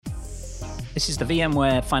This is the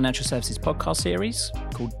VMware Financial Services podcast series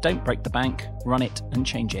called Don't Break the Bank, Run It and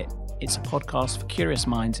Change It. It's a podcast for curious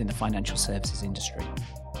minds in the financial services industry.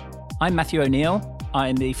 I'm Matthew O'Neill.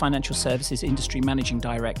 I'm the Financial Services Industry Managing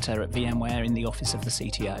Director at VMware in the Office of the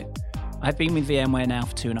CTO. I've been with VMware now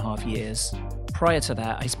for 2.5 years. Prior to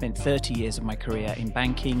that, I spent 30 years of my career in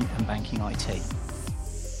banking and banking IT.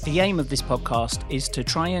 The aim of this podcast is to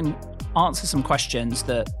try and answer some questions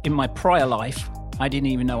that in my prior life, I didn't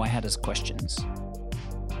even know I had as questions.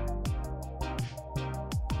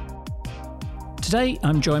 Today,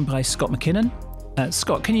 I'm joined by Scott McKinnon.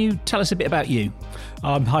 Scott, can you tell us a bit about you?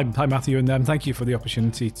 Hi, Matthew, and thank you for the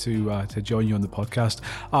opportunity to join you on the podcast.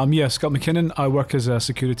 Scott McKinnon. I work as a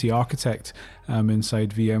security architect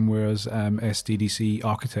inside VMware's SDDC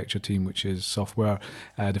architecture team, which is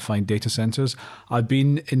software-defined data centers. I've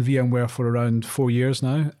been in VMware for around 4 years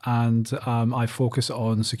now, and I focus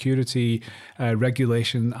on security,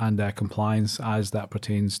 regulation, and compliance as that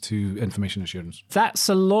pertains to information assurance. That's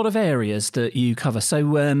a lot of areas that you cover.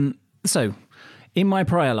 So in my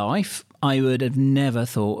prior life, I would have never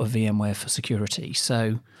thought of VMware for security.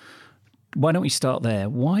 So why don't we start there?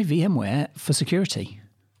 Why VMware for security?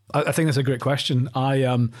 I think that's a great question.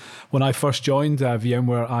 When I first joined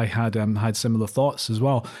VMware, I had similar thoughts as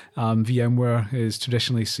well. VMware is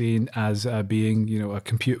traditionally seen as being, a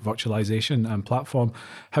compute virtualization platform.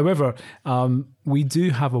 However, we do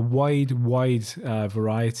have a wide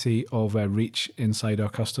variety of reach inside our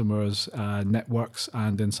customers' networks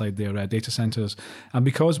and inside their data centers. And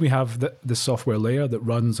because we have the software layer that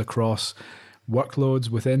runs across workloads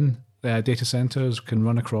within data centers, can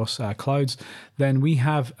run across clouds, then we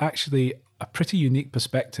have actually a pretty unique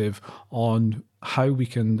perspective on how we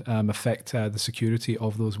can affect the security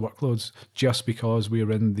of those workloads just because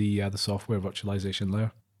we're in the software virtualization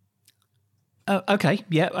layer. Okay,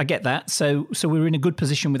 yeah, I get that. So we're in a good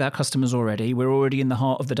position with our customers already. We're already in the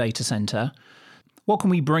heart of the data center. What can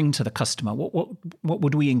we bring to the customer? What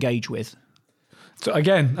would we engage with? So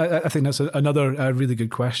again, I think that's another really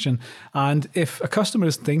good question. And if a customer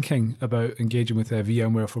is thinking about engaging with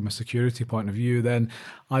VMware from a security point of view, then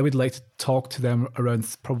I would like to talk to them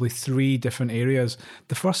around probably 3 different areas.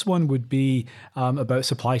 The first one would be about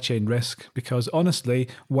supply chain risk, because honestly,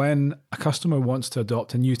 when a customer wants to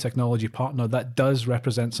adopt a new technology partner, that does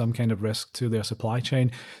represent some kind of risk to their supply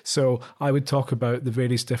chain. So I would talk about the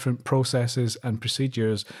various different processes and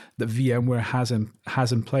procedures that VMware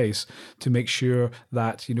has in place to make sure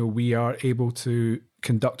that we are able to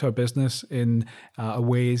conduct our business in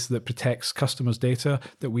ways that protects customers' data,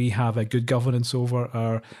 that we have a good governance over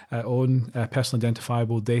our own personally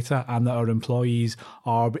identifiable data, and that our employees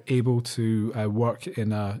are able to work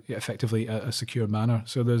in effectively a secure manner.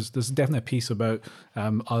 So there's definitely a piece about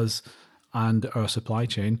us and our supply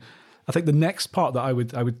chain. I think the next part that I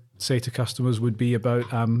would say to customers would be about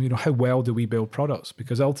how well do we build products,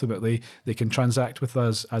 because ultimately they can transact with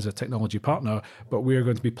us as a technology partner, but we're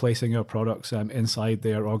going to be placing our products inside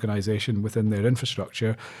their organization within their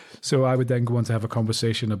infrastructure. So I would then go on to have a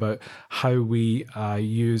conversation about how we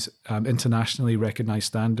use internationally recognized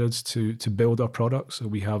standards to build our products. So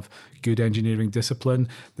we have good engineering discipline,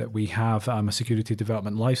 that we have a security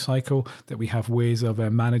development lifecycle, that we have ways of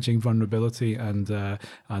managing vulnerability and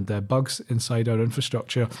bugs inside our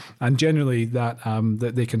infrastructure. And generally that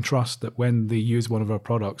they can trust that when they use one of our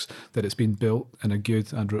products, that it's been built in a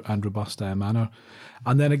good and robust manner.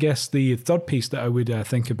 And then I guess the third piece that I would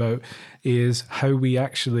think about is how we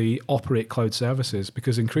actually operate cloud services,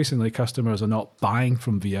 because increasingly customers are not buying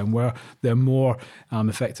from VMware. They're more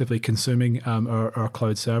effectively consuming our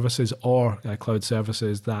cloud services or cloud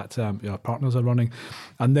services that our partners are running.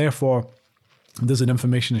 And therefore, there's an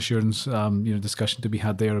information assurance, discussion to be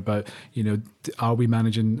had there about, are we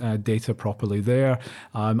managing data properly there?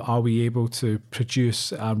 Are we able to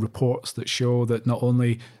produce reports that show that not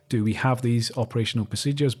only do we have these operational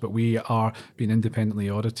procedures, but we are being independently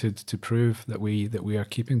audited to prove that we are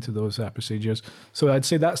keeping to those procedures? So I'd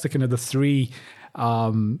say that's the kind of the 3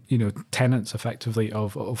 tenets effectively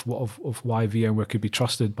of why VMware could be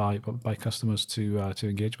trusted by customers to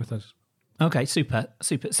engage with us. Okay, super.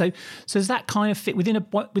 So does that kind of fit within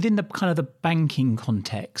the kind of the banking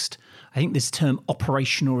context? I think this term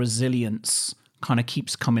operational resilience kind of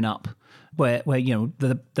keeps coming up, where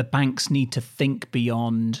the banks need to think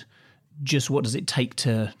beyond just what does it take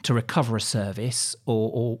to recover a service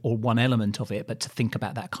or one element of it, but to think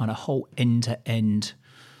about that kind of whole end-to-end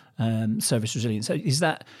service resilience. So is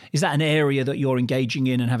that an area that you're engaging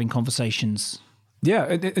in and having conversations Yeah,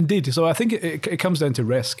 indeed. So I think it comes down to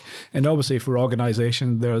risk, and obviously for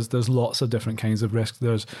organisation, there's lots of different kinds of risk.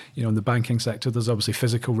 There's in the banking sector, there's obviously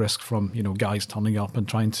physical risk from guys turning up and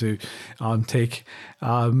trying to take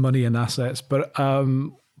money and assets, but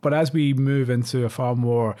as we move into a far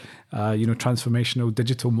more, transformational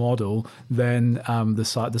digital model, then the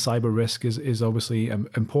cyber risk is obviously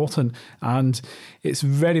important, and it's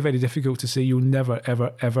very, very difficult to say you'll never,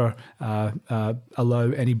 ever, ever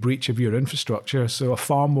allow any breach of your infrastructure. So a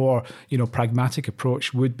far more, pragmatic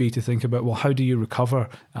approach would be to think about, well, how do you recover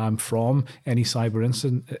from any cyber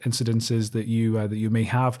incidences that you may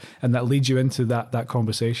have, and that leads you into that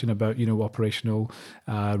conversation about operational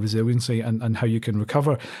resiliency and how you can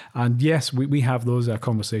recover. And yes, we have those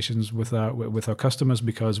conversations with our customers,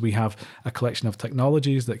 because we have a collection of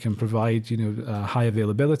technologies that can provide high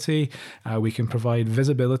availability. We can provide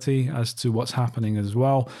visibility as to what's happening as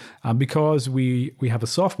well. And because we have a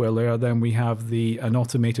software layer, then we have an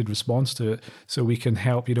automated response to it, so we can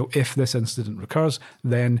help. If this incident recurs,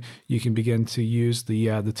 then you can begin to use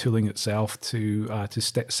the tooling itself to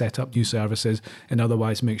set up new services, and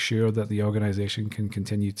otherwise make sure that the organization can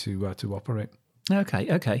continue to operate.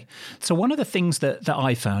 Okay. So one of the things that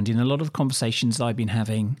I found in a lot of the conversations I've been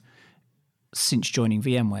having since joining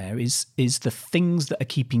VMware is the things that are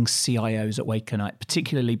keeping CIOs awake at night,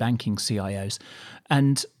 particularly banking CIOs,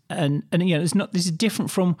 and this is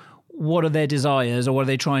different from what are their desires or what are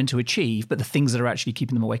they trying to achieve, but the things that are actually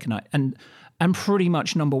keeping them awake at night. And pretty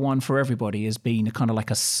much number one for everybody has been a kind of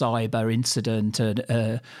like a cyber incident,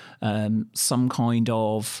 some kind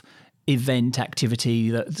of event activity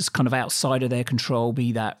that's kind of outside of their control,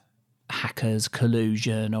 be that hackers,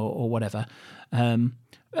 collusion, or whatever. And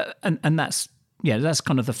that's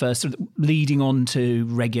kind of the first, leading on to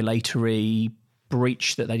regulatory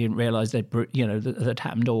breach that they didn't realise that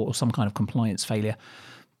happened, or some kind of compliance failure.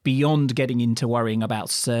 Beyond getting into worrying about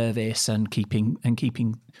service and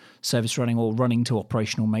keeping service running or running to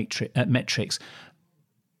operational metrics.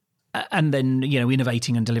 And then,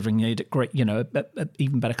 innovating and delivering a great, a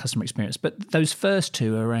even better customer experience. But those first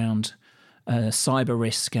two around cyber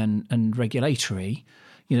risk and regulatory,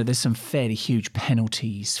 there's some fairly huge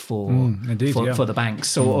penalties for the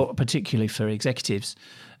banks, or particularly for executives.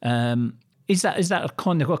 Is that a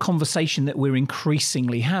kind of a conversation that we're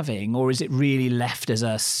increasingly having, or is it really left as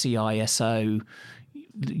a CISO?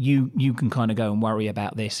 You can kind of go and worry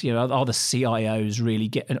about this. Are the CIOs really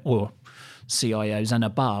or CIOs and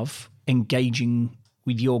above engaging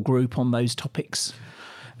with your group on those topics?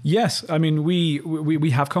 Yes, I mean we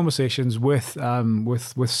have conversations with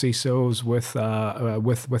CISOs, with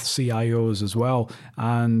CIOs as well,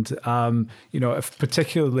 and if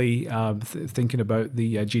particularly thinking about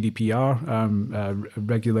the GDPR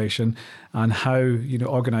regulation and how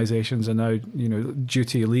organisations are now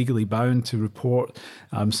duty legally bound to report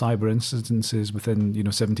cyber incidences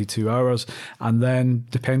within 72 hours, and then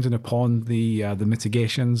depending upon the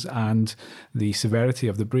mitigations and the severity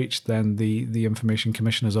of the breach, then the Information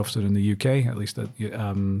Commissioner's Officer in the UK, at least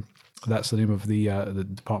that's the name of the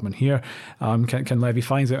department here, can levy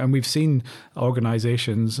fines. And we've seen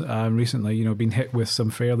organisations recently, being hit with some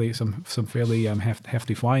fairly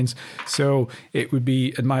hefty fines. So it would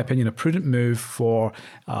be, in my opinion, a prudent move for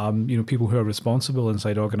people who are responsible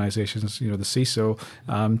inside organisations, the CISO,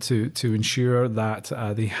 to ensure that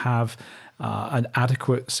they have an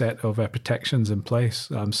adequate set of protections in place,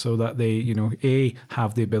 so that they,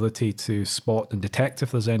 have the ability to spot and detect if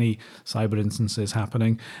there's any cyber instances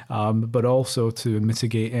happening, but also to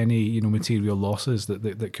mitigate any material losses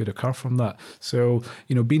that could occur from that. So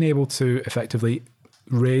being able to effectively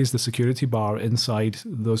raise the security bar inside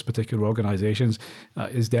those particular organizations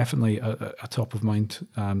is definitely a top of mind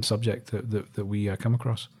subject that we come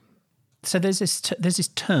across. So there's this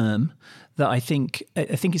term that I think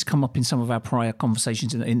it's come up in some of our prior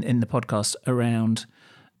conversations in the podcast around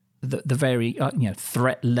the very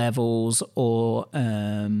threat levels or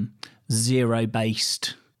zero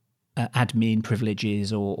based admin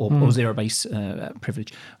privileges or zero based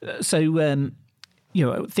privilege. So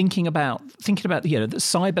thinking about that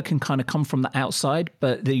cyber can kind of come from the outside,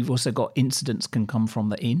 but you've also got incidents can come from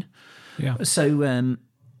the in. Yeah. So.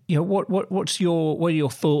 What are your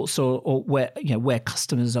thoughts or where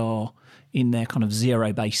customers are in their kind of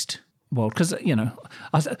zero-based world? Because,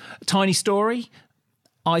 tiny story,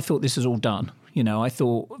 I thought this was all done. I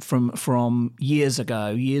thought from years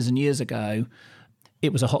and years ago,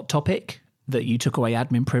 it was a hot topic that you took away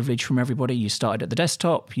admin privilege from everybody. You started at the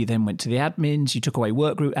desktop, you then went to the admins, you took away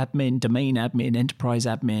workgroup admin, domain admin, enterprise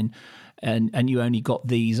admin, and you only got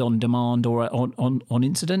these on demand or on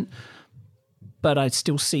incident. But I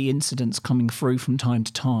still see incidents coming through from time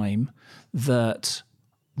to time that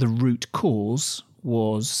the root cause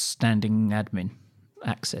was standing admin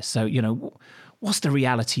access. So, what's the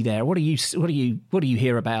reality there? What do you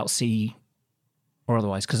hear about, see, or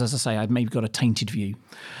otherwise? Because as I say, I've maybe got a tainted view.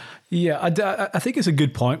 Yeah, I think it's a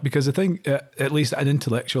good point, because I think at least at an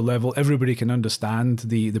intellectual level, everybody can understand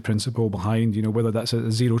the principle behind, whether that's a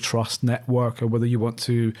zero trust network or whether you want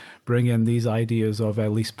to bring in these ideas of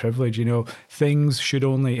least privilege. Entities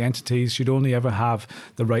should only ever have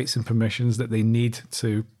the rights and permissions that they need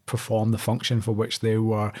to perform the function for which they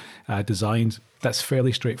were designed. That's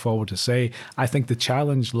fairly straightforward to say. I think the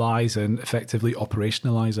challenge lies in effectively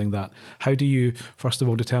operationalizing that. How do you, first of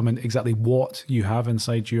all, determine exactly what you have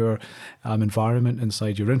inside your environment,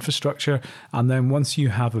 inside your infrastructure? And then once you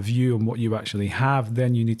have a view on what you actually have,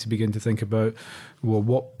 then you need to begin to think about, well,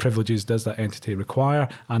 what privileges does that entity require?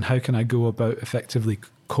 And how can I go about effectively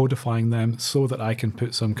codifying them so that I can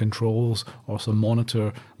put some controls or some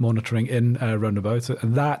monitoring in round about it?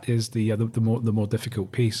 And that is the more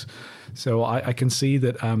difficult piece. So I can see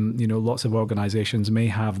that lots of organizations may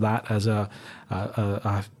have that as a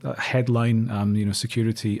headline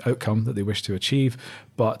security outcome that they wish to achieve,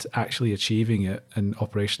 but actually achieving it and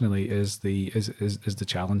operationally is the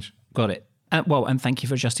challenge. Got it. And thank you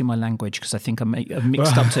for adjusting my language, because I think I've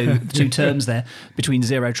mixed up two terms there between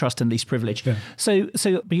zero trust and least privilege. Yeah.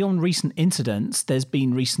 So beyond recent incidents, there's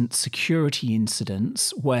been recent security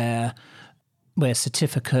incidents where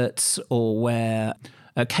certificates or where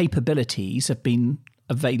capabilities have been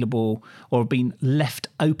available or been left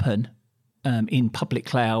open in public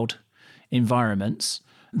cloud environments,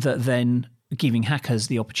 that then giving hackers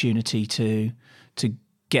the opportunity to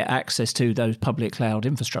get access to those public cloud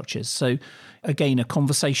infrastructures. So again, a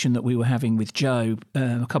conversation that we were having with Joe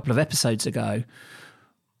a couple of episodes ago,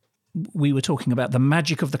 we were talking about the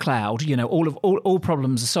magic of the cloud. All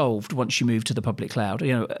problems are solved once you move to the public cloud.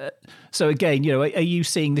 So again, are you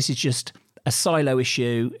seeing this is just a silo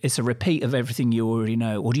issue? It's a repeat of everything you already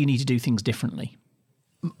know, or do you need to do things differently?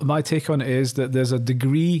 My take on it is that there's a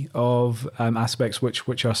degree of aspects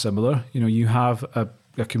which are similar. You have a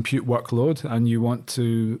compute workload and you want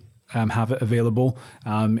to have it available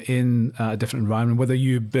in a different environment, whether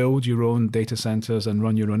you build your own data centers and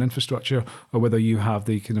run your own infrastructure, or whether you have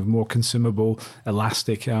the kind of more consumable,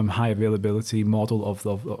 elastic, high availability model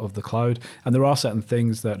of the cloud. And there are certain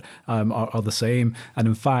things that are the same. And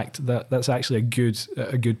in fact, that's actually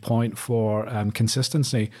a good point for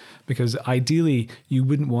consistency, because ideally you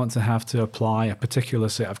wouldn't want to have to apply a particular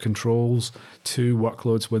set of controls to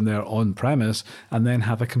workloads when they're on premise, and then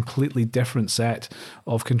have a completely different set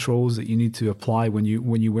of controls that you need to apply when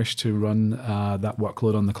you wish to run that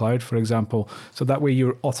workload on the cloud, for example. So that way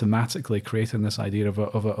you're automatically creating this idea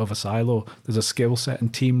of a silo. There's a skill set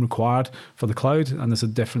and team required for the cloud, and there's a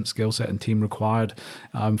different skill set and team required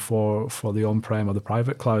for the on-prem or the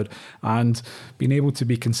private cloud. And being able to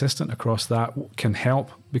be consistent across that can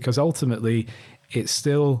help, because ultimately it's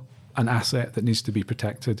still an asset that needs to be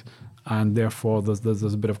protected, and therefore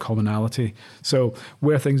there's a bit of commonality. So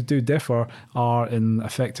where things do differ are in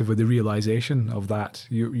effectively the realization of that.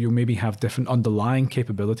 You maybe have different underlying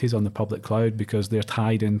capabilities on the public cloud because they're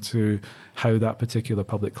tied into how that particular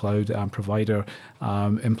public cloud provider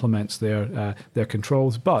implements their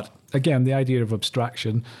controls. But again, the idea of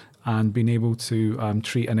abstraction and being able to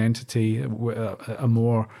treat an entity a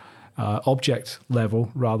more object level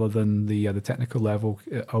rather than the technical level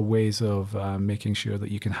are ways of making sure that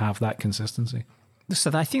you can have that consistency. So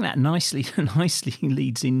I think that nicely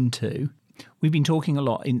leads into, we've been talking a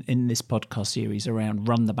lot in this podcast series around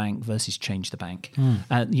run the bank versus change the bank.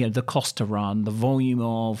 The cost to run, the volume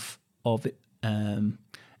of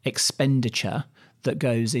expenditure that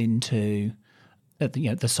goes into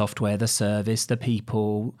the software, the service, the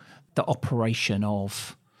people, the operation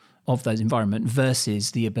of those environments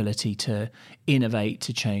versus the ability to innovate,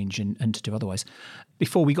 to change, and to do otherwise.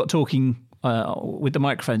 Before we got talking with the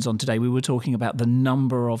microphones on today, we were talking about the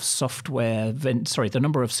number of the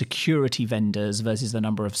number of security vendors versus the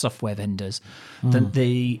number of software vendors.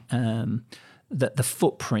 The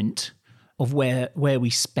footprint of where we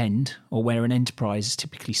spend, or where an enterprise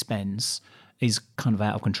typically spends, is kind of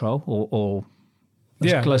out of control, or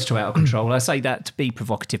close to out of control. I say that to be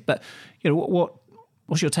provocative, but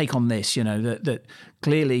what's your take on this? That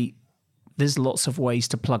clearly there's lots of ways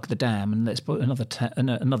to plug the dam, and let's put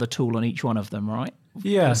another tool on each one of them, right?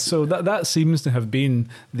 Yeah, so that seems to have been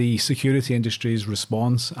the security industry's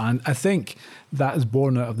response. And I think that is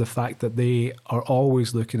born out of the fact that they are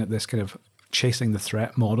always looking at this kind of chasing the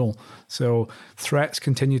threat model. So threats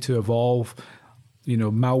continue to evolve.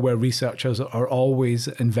 malware researchers are always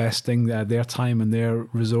investing their time and their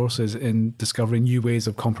resources in discovering new ways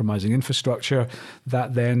of compromising infrastructure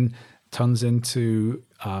that then turns into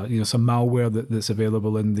some malware that's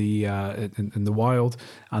available in the wild,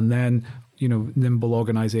 and then nimble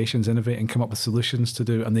organizations innovate and come up with solutions to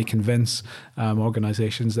do, and they convince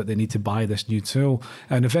organizations that they need to buy this new tool,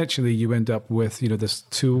 and eventually you end up with this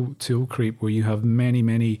tool creep where you have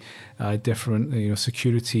many different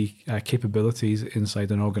security capabilities inside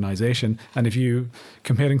an organization. And if you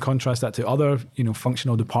compare and contrast that to other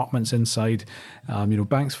functional departments inside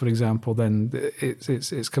banks, for example, then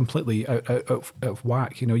it's completely out of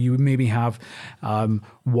whack. You maybe have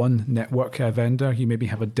one network vendor, you maybe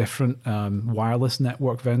have a different wireless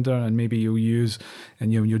network vendor, and maybe you'll use,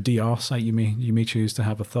 and your DR site you may choose to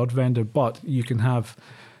have a third vendor, but you can have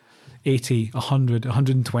 80, 100,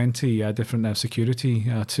 120 different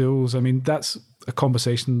security tools. I mean, that's a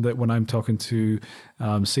conversation that when I'm talking to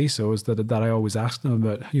CISOs that I always ask them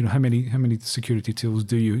about, how many security tools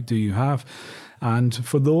do you have? And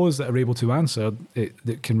for those that are able to answer,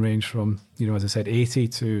 it can range from, as I said, 80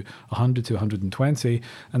 to 100 to 120.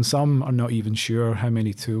 And some are not even sure how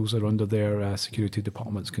many tools are under their security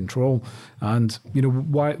department's control. And,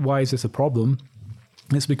 why is this a problem?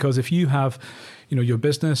 It's because if you have, your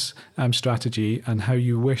business strategy and how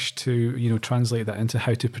you wish to, translate that into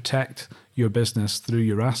how to protect your business through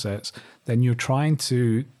your assets, then you're trying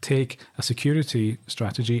to take a security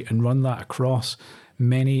strategy and run that across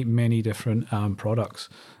many different products.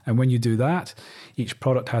 And when you do that, each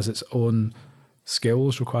product has its own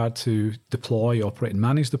skills required to deploy, operate, and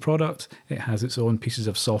manage the product. It has its own pieces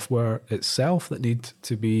of software itself that need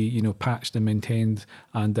to be, patched and maintained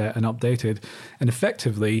and updated. And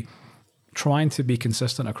effectively, trying to be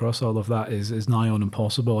consistent across all of that is nigh on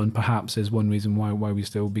impossible, and perhaps is one reason why we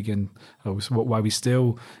still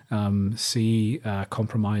see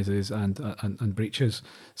compromises and breaches.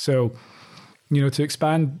 So, to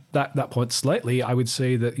expand that point slightly, I would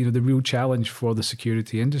say that, the real challenge for the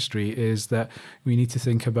security industry is that we need to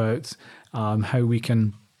think about how we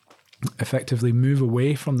can effectively move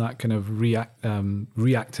away from that kind of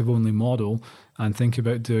reactive only model and think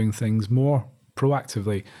about doing things more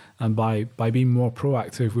proactively. And by being more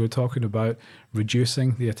proactive, we're talking about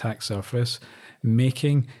reducing the attack surface,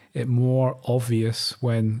 making it more obvious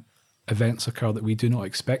when events occur that we do not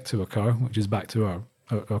expect to occur, which is back to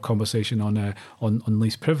our conversation on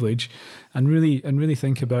least privilege, and really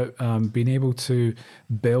think about being able to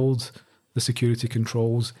build the security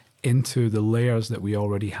controls into the layers that we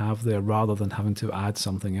already have there, rather than having to add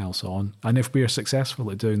something else on. And if we are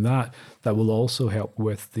successful at doing that, that will also help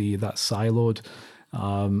with that siloed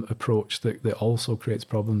approach that also creates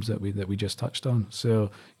problems that we just touched on.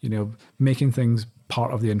 So making things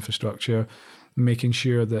part of the infrastructure, making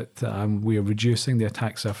sure that we are reducing the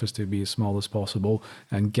attack surface to be as small as possible,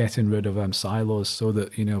 and getting rid of silos, so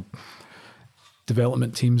that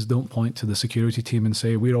development teams don't point to the security team and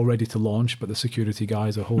say we're all ready to launch, but the security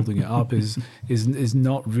guys are holding it up is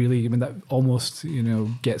not really. I mean, that almost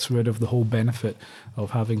gets rid of the whole benefit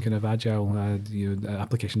of having kind of agile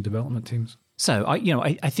application development teams. So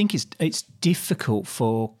I think it's difficult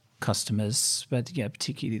for customers, but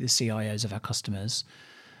particularly the CIOs of our customers,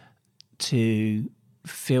 to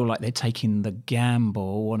feel like they're taking the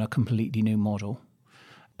gamble on a completely new model.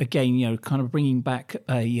 Again, kind of bringing back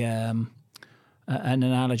an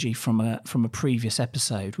analogy from a previous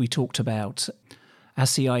episode. We talked about our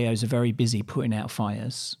CIOs are very busy putting out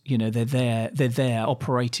fires. They're there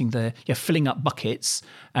operating filling up buckets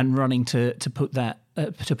and running to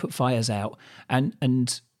put fires out.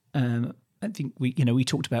 And I think we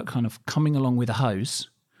talked about kind of coming along with a hose,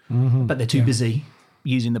 but they're too busy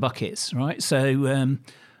using the buckets, right? So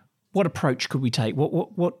what approach could we take?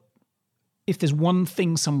 What if there's one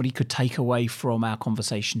thing somebody could take away from our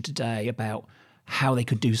conversation today about how they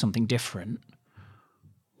could do something different,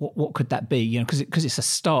 what could that be? Because it's a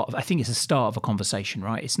start. I think it's a start of a conversation,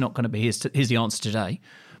 right? It's not going to be here's the answer today.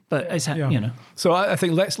 But it's So I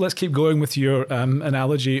think let's keep going with your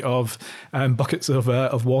analogy of buckets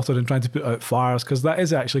of water and trying to put out fires, because that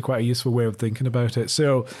is actually quite a useful way of thinking about it.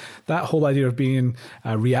 So that whole idea of being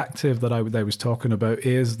reactive that I was talking about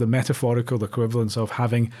is the metaphorical equivalence of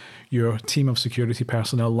having your team of security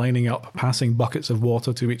personnel lining up, passing buckets of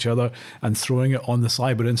water to each other, and throwing it on the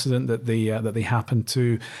cyber incident that they happen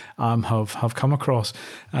to have come across.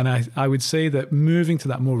 And I would say that moving to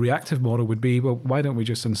that more reactive model would be, well, why don't we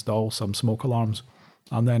just install some smoke alarms?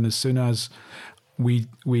 And then as soon as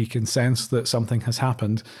we can sense that something has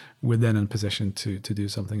happened, we're then in position to do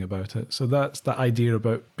something about it. So that's that idea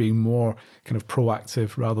about being more kind of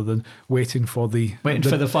proactive rather than waiting for the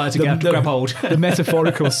fire to grab hold. The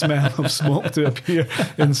metaphorical smell of smoke to appear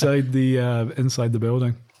inside the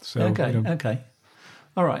building. So, Okay.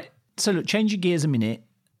 All right. So look, changing gears a minute.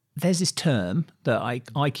 There's this term that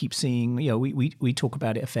I keep seeing. We talk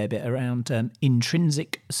about it a fair bit around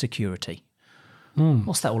intrinsic security.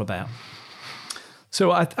 What's that all about?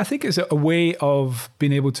 So I think it's a way of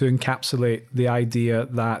being able to encapsulate the idea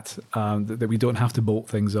that that we don't have to bolt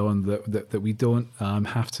things on, that we don't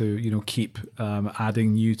have to keep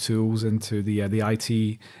adding new tools into the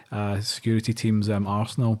IT security team's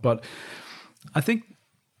arsenal. But I think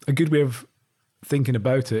a good way of thinking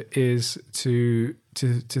about it is to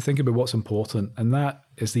think about what's important, and that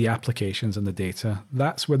is the applications and the data.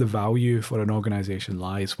 That's where the value for an organization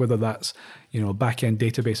lies, whether that's a back-end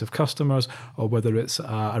database of customers or whether it's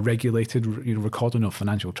a regulated recording of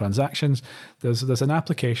financial transactions. There's an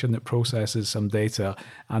application that processes some data,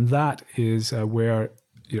 and that is where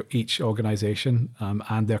each organization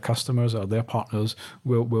and their customers or their partners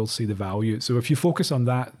will see the value. So if you focus on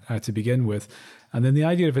that to begin with, and then the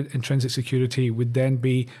idea of intrinsic security would then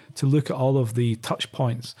be to look at all of the touch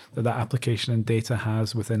points that application and data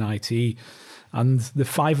has within IT. And the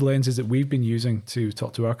 5 lenses that we've been using to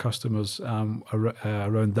talk to our customers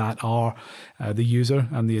around that are the user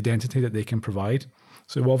and the identity that they can provide.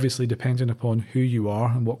 So obviously, depending upon who you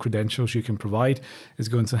are and what credentials you can provide is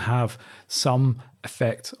going to have some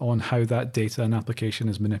effect on how that data and application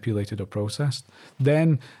is manipulated or processed.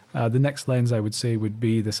 Then the next lens I would say would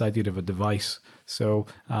be this idea of a device. So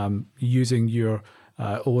using your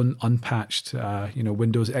own unpatched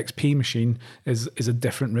Windows XP machine is a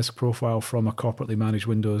different risk profile from a corporately managed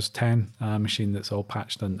Windows 10 machine that's all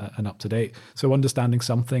patched and up to date. So understanding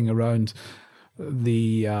something around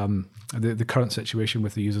the current situation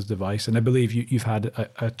with the user's device, and I believe you've had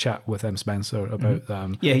a chat with Spencer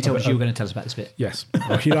about he told us you were going to tell us about this bit. Yes,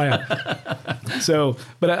 well, here I am. So,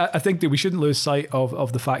 but I think that we shouldn't lose sight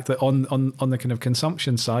of the fact that on the kind of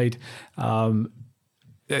consumption side,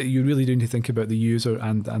 you really do need to think about the user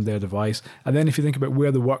and their device. And then if you think about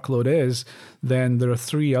where the workload is, then there are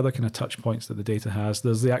 3 other kind of touch points that the data has.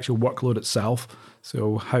 There's the actual workload itself.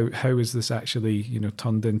 So how is this actually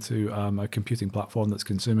turned into a computing platform that's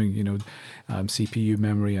consuming CPU,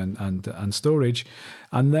 memory, and storage?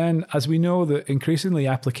 And then, as we know, that increasingly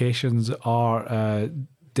applications are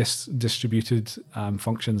distributed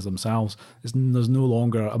functions themselves. There's no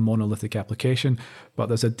longer a monolithic application, but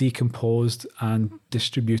there's a decomposed and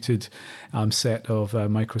distributed set of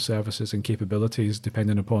microservices and capabilities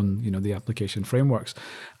depending upon the application frameworks.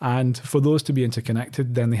 And for those to be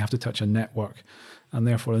interconnected, then they have to touch a network. And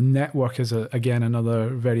therefore, a network is, again, another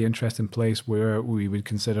very interesting place where we would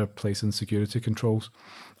consider placing security controls.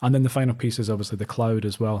 And then the final piece is obviously the cloud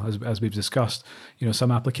as well, as we've discussed. Some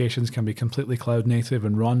applications can be completely cloud native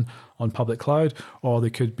and run on public cloud, or they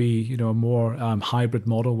could be a more hybrid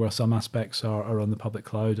model where some aspects are on the public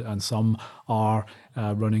cloud and some are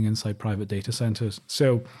running inside private data centers.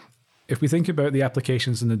 So if we think about the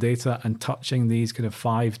applications and the data and touching these kind of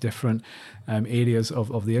 5 different areas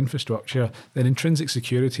of the infrastructure, then intrinsic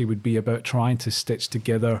security would be about trying to stitch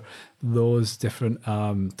together those different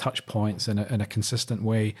touch points in a consistent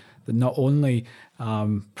way that not only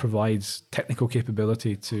provides technical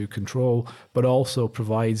capability to control, but also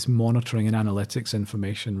provides monitoring and analytics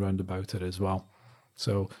information round about it as well.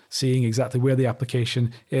 So seeing exactly where the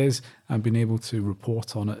application is and being able to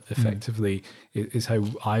report on it effectively is how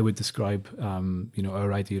I would describe,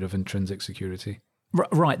 our idea of intrinsic security.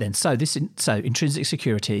 Right then. So intrinsic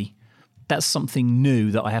security, that's something new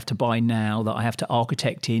that I have to buy now, that I have to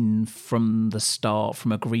architect in from the start,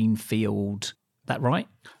 from a green field. That right?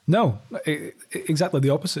 No, exactly the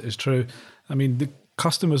opposite is true. I mean, the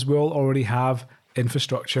customers will already have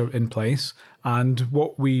infrastructure in place. And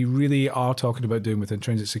what we really are talking about doing with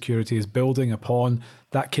intrinsic security is building upon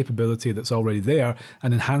that capability that's already there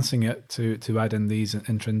and enhancing it to add in these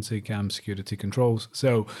intrinsic security controls.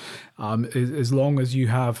 So as long as you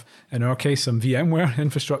have, in our case, some VMware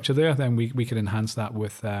infrastructure there, then we can enhance that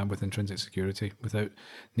with intrinsic security without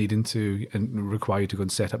needing to require you to go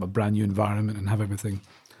and set up a brand new environment and have everything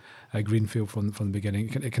greenfield from the beginning.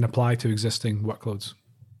 It can apply to existing workloads.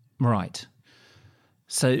 Right.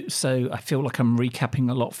 So I feel like I'm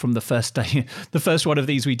recapping a lot from the first day, the first one of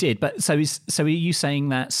these we did. But so are you saying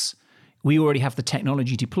that we already have the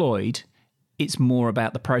technology deployed? It's more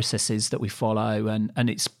about the processes that we follow, and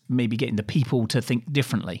it's maybe getting the people to think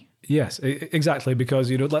differently. Yes, exactly.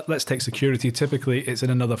 Because let's take security. Typically, it's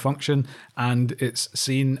in another function, and it's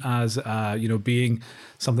seen as being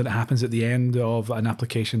something that happens at the end of an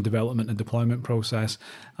application development and deployment process.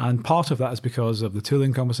 And part of that is because of the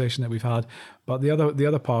tooling conversation that we've had. But the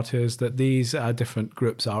other part is that these different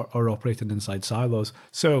groups are operating inside silos.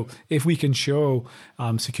 So if we can show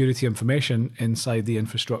security information inside the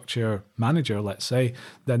infrastructure manager, let's say,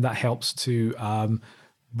 then that helps to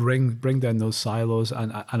bring down those silos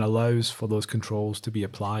and allows for those controls to be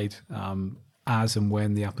applied as and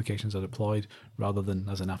when the applications are deployed, rather than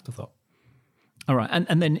as an afterthought. All right,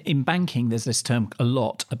 and then in banking, there's this term a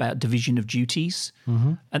lot about division of duties,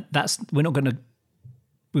 and that's we're not going to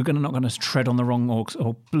tread on the wrong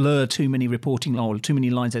or blur too many reporting or too many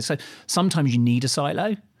lines there. So sometimes you need a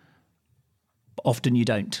silo. Often you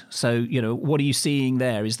don't. So, what are you seeing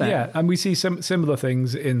there? Is that... Yeah, and we see similar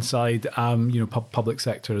things inside, public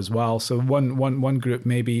sector as well. So one group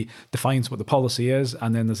maybe defines what the policy is,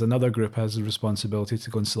 and then there's another group has the responsibility to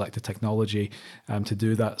go and select the technology to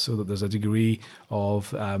do that, so that there's a degree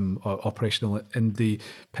of operational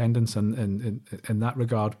independence in that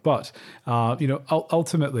regard. But,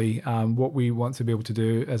 ultimately, what we want to be able to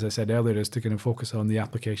do, as I said earlier, is to kind of focus on the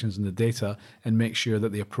applications and the data and make sure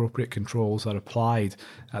that the appropriate controls are applied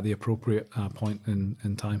at the appropriate point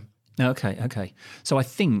in time. Okay. So I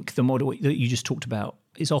think the model that you just talked about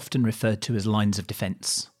is often referred to as lines of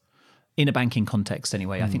defense. In a banking context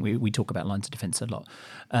anyway, I think we talk about lines of defense a lot.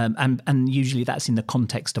 And usually that's in the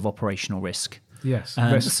context of operational risk. Yes,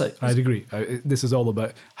 so I'd agree. This is all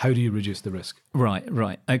about how do you reduce the risk.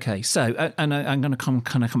 Right. Okay, so and I'm going to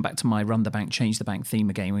come back to my run the bank, change the bank theme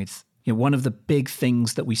again with... one of the big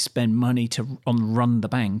things that we spend money on run the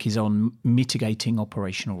bank is on mitigating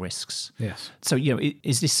operational risks. Yes. So,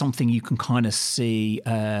 is this something you can kind of see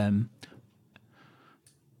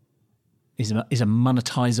is a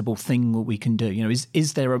monetizable thing that we can do?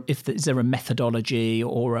 Is there a methodology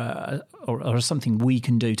or something we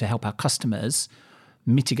can do to help our customers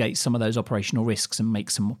mitigate some of those operational risks and make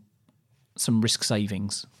some risk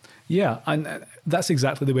savings? Yeah, and that's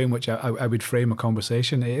exactly the way in which I would frame a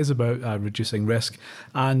conversation. It is about reducing risk.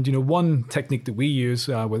 And, one technique that we use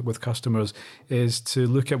with customers is to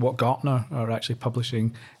look at what Gartner are actually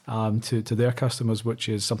publishing to their customers, which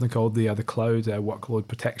is something called the Cloud Workload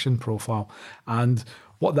Protection Profile. And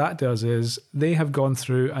what that does is they have gone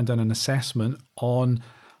through and done an assessment on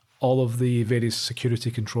all of the various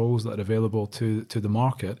security controls that are available to the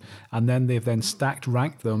market, and then they've stacked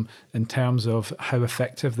ranked them in terms of how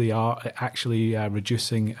effective they are at actually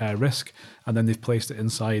reducing risk, and then they've placed it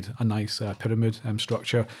inside a nice pyramid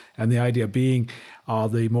structure. And the idea being,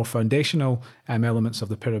 the more foundational elements of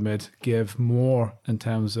the pyramid give more in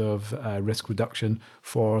terms of risk reduction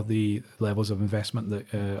for the levels of investment that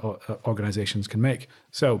organizations can make.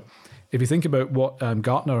 So if you think about what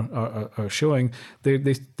Gartner are showing,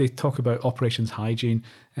 they talk about operations hygiene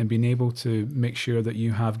and being able to make sure that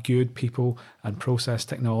you have good people and process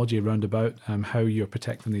technology around about how you're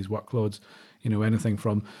protecting these workloads. Anything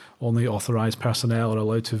from only authorized personnel are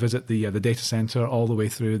allowed to visit the data center, all the way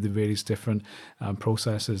through the various different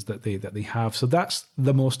processes that they have. So that's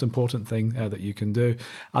the most important thing that you can do.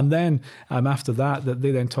 And then after that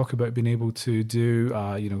they then talk about being able to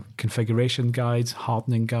do configuration guides,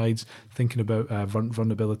 hardening guides, thinking about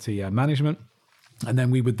vulnerability management. And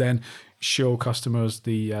then we would then show customers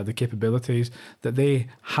the capabilities that they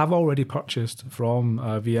have already purchased from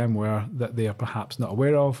VMware that they are perhaps not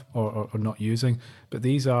aware of or not using. But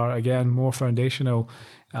these are, again, more foundational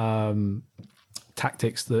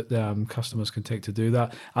tactics that customers can take to do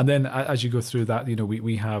that. And then as you go through that,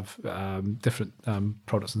 we have different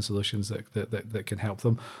products and solutions that can help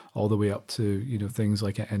them, all the way up to things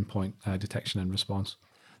like endpoint detection and response.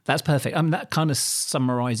 That's perfect. That kind of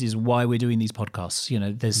summarizes why we're doing these podcasts.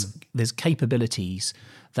 There's capabilities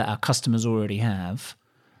that our customers already have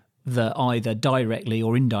that either directly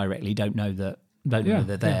or indirectly don't know they're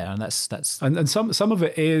there, and that's and some of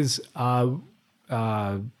it is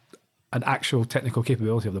an actual technical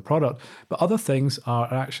capability of the product, but other things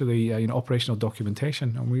are actually operational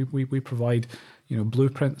documentation, and we provide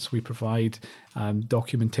blueprints. We provide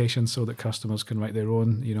documentation so that customers can write their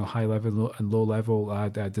own high level and low level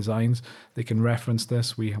designs. They can reference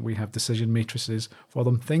this. We have decision matrices for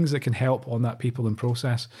them, things that can help on that people and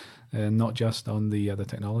process, and not just on the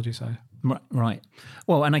technology side. Right.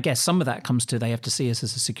 Well, and I guess some of that comes to they have to see us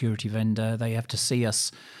as a security vendor. They have to see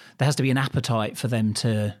us. There has to be an appetite for them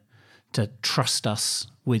to trust us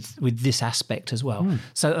with this aspect as well.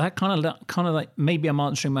 So that kind of like, maybe I'm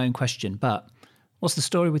answering my own question, but What's the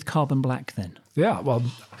story with Carbon Black then? Yeah, well,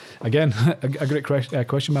 again, a great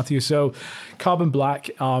question, Matthew. So Carbon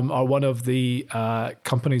Black are one of the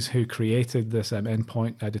companies who created this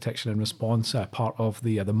endpoint detection and response part of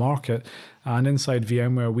the market. And inside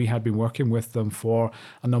VMware, we had been working with them for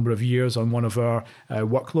a number of years on one of our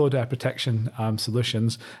workload protection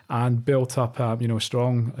solutions, and built up a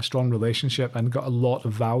strong relationship, and got a lot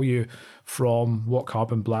of value from what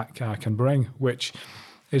Carbon Black can bring, which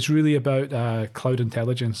is really about cloud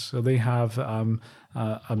intelligence. So they have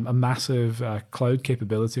a massive cloud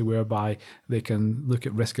capability whereby they can look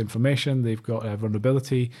at risk information. They've got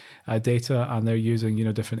vulnerability data, and they're using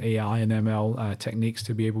different AI and ML techniques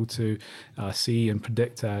to be able to see and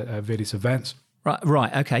predict various events.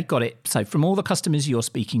 Right. Okay, got it. So from all the customers you're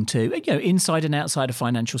speaking to, inside and outside of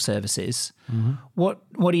financial services, what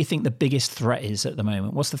do you think the biggest threat is at the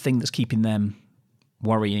moment? What's the thing that's keeping them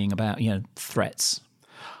worrying about threats?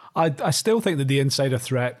 I still think that the insider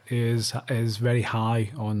threat is very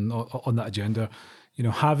high on that agenda.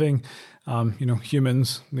 Having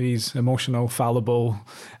humans, these emotional, fallible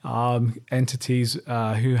entities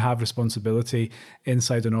who have responsibility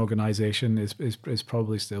inside an organization is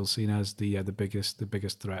probably still seen as the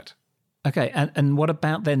biggest threat. Okay, and what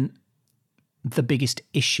about then the biggest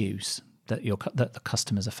issues that the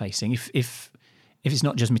customers are facing? If it's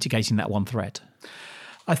not just mitigating that one threat.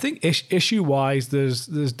 I think issue-wise, there's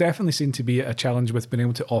definitely seemed to be a challenge with being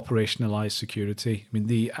able to operationalize security. I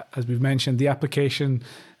mean, as we've mentioned, the application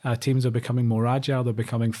teams are becoming more agile. They're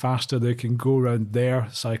becoming faster. They can go around their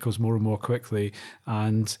cycles more and more quickly,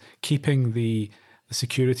 and keeping the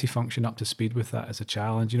security function up to speed with that is a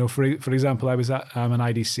challenge. For example, I was at an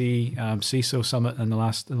IDC CISO summit in the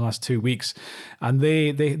last 2 weeks, and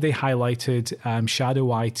they highlighted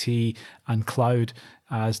shadow IT and cloud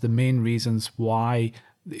as the main reasons why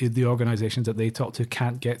the organizations that they talk to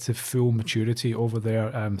can't get to full maturity over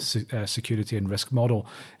their security and risk model.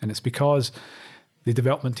 And it's because the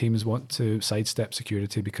development teams want to sidestep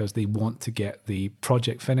security because they want to get the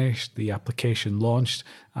project finished, the application launched,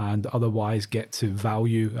 and otherwise get to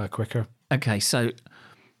value quicker. Okay, so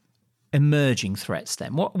emerging threats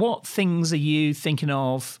then. What things are you thinking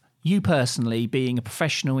of, you personally, being a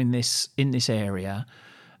professional in this area,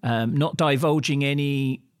 not divulging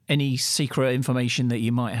any secret information that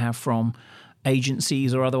you might have from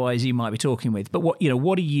agencies or otherwise you might be talking with, but what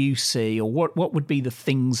do you see, or what would be the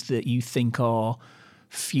things that you think are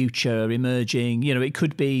future emerging? It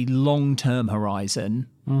could be long-term horizon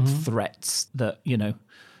threats that,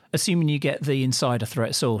 assuming you get the insider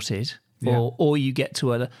threat sorted, or you get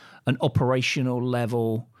to an operational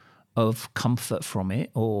level of comfort from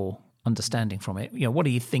it or understanding from it. What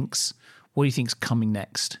do you think's coming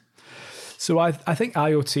next? So I think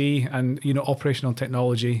IoT and operational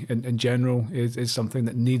technology in general is something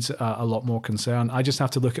that needs a lot more concern. I just have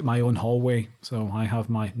to look at my own hallway. So I have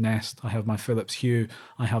my Nest, I have my Philips Hue,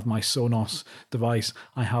 I have my Sonos device,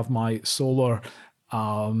 I have my solar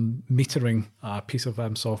metering piece of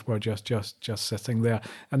software just sitting there,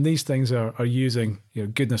 and these things are using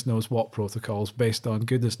goodness knows what protocols based on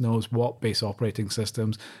goodness knows what base operating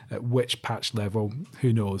systems at which patch level,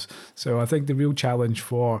 who knows. So I think the real challenge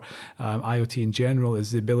for IoT in general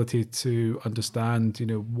is the ability to understand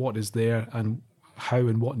what is there and how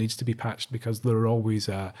and what needs to be patched, because there are always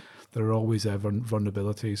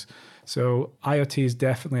vulnerabilities. So IoT is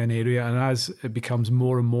definitely an area, and as it becomes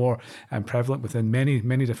more and more prevalent within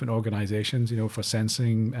many different organizations, for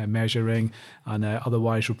sensing, measuring, and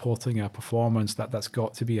otherwise reporting performance, that's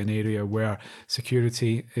got to be an area where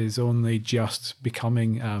security is only just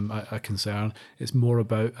becoming a concern. It's more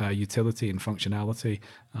about utility and functionality,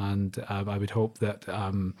 and I would hope that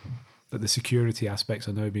the security aspects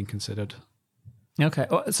are now being considered. Okay,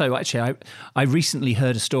 so actually, I recently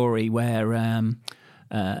heard a story where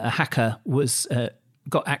a hacker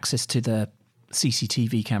got access to the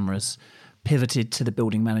CCTV cameras, pivoted to the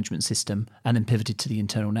building management system, and then pivoted to the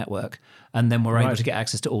internal network, and then were able to get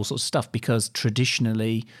access to all sorts of stuff, because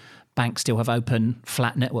traditionally banks still have open,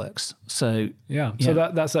 flat networks. So so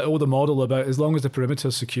that's that older model about as long as the perimeter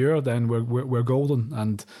is secure, then we're golden.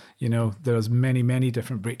 And there's many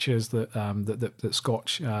different breaches that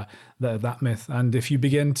scotch that myth. And if you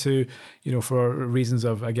begin to for reasons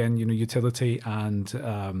of again utility and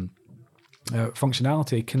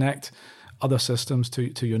functionality, connect other systems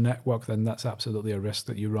to your network, then that's absolutely a risk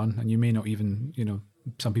that you run, and you may not even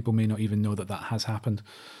some people may not even know that has happened.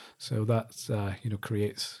 So that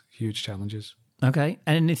creates huge challenges. Okay,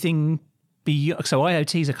 and anything beyond? So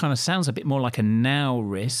IoT kind of sounds a bit more like a now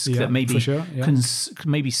risk that maybe for sure,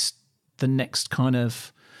 maybe the next kind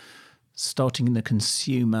of starting in the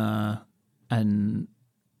consumer and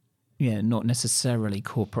not necessarily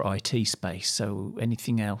corporate IT space. So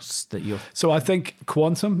anything else that you're... So I think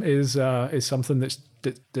quantum is something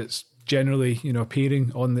that's generally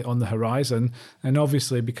appearing on the horizon, and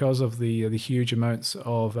obviously because of the huge amounts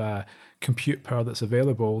of compute power that's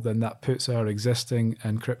available, then that puts our existing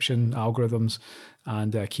encryption algorithms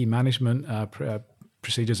and key management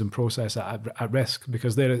procedures and process at risk,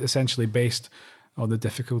 because they're essentially based on the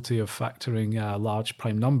difficulty of factoring large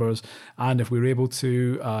prime numbers. And if we're able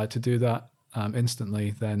to do that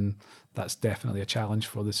instantly, then that's definitely a challenge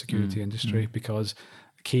for the security industry, because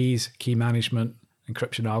key management,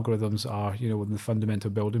 encryption algorithms are one of the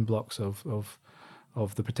fundamental building blocks of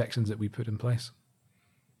the protections that we put in place.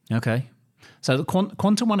 Okay, so the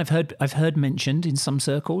quantum one I've heard mentioned in some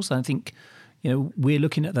circles. I think we're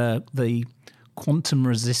looking at the quantum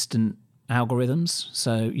resistant algorithms.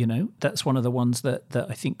 So that's one of the ones that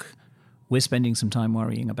I think we're spending some time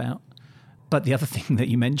worrying about. But the other thing that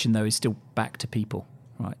you mentioned though is still back to people,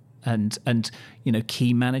 right? And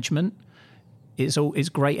key management. It's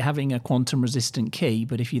great having a quantum resistant key,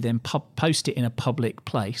 but if you then post it in a public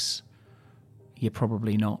place, you're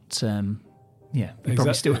probably not.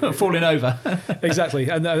 Probably still falling over. Exactly,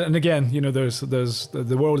 and again, there's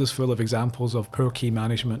the world is full of examples of poor key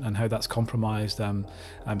management and how that's compromised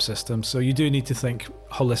systems. So you do need to think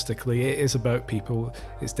holistically. It is about people.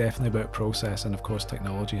 It's definitely about process, and of course,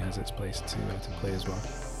 technology has its place to play as well.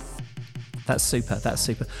 That's super.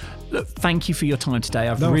 Look, thank you for your time today.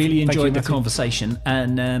 I've really enjoyed the conversation,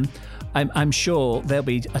 and I'm sure there'll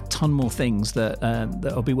be a ton more things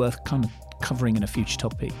that'll be worth kind of covering in a future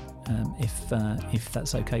topic, if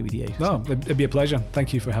that's okay with you. No, it'd be a pleasure.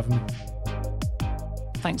 Thank you for having me.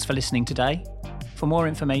 Thanks for listening today. For more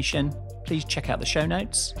information, please check out the show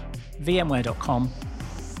notes, vmware.com,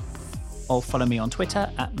 or follow me on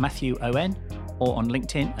Twitter @MatthewON or on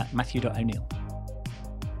LinkedIn @Matthew.O'Neill.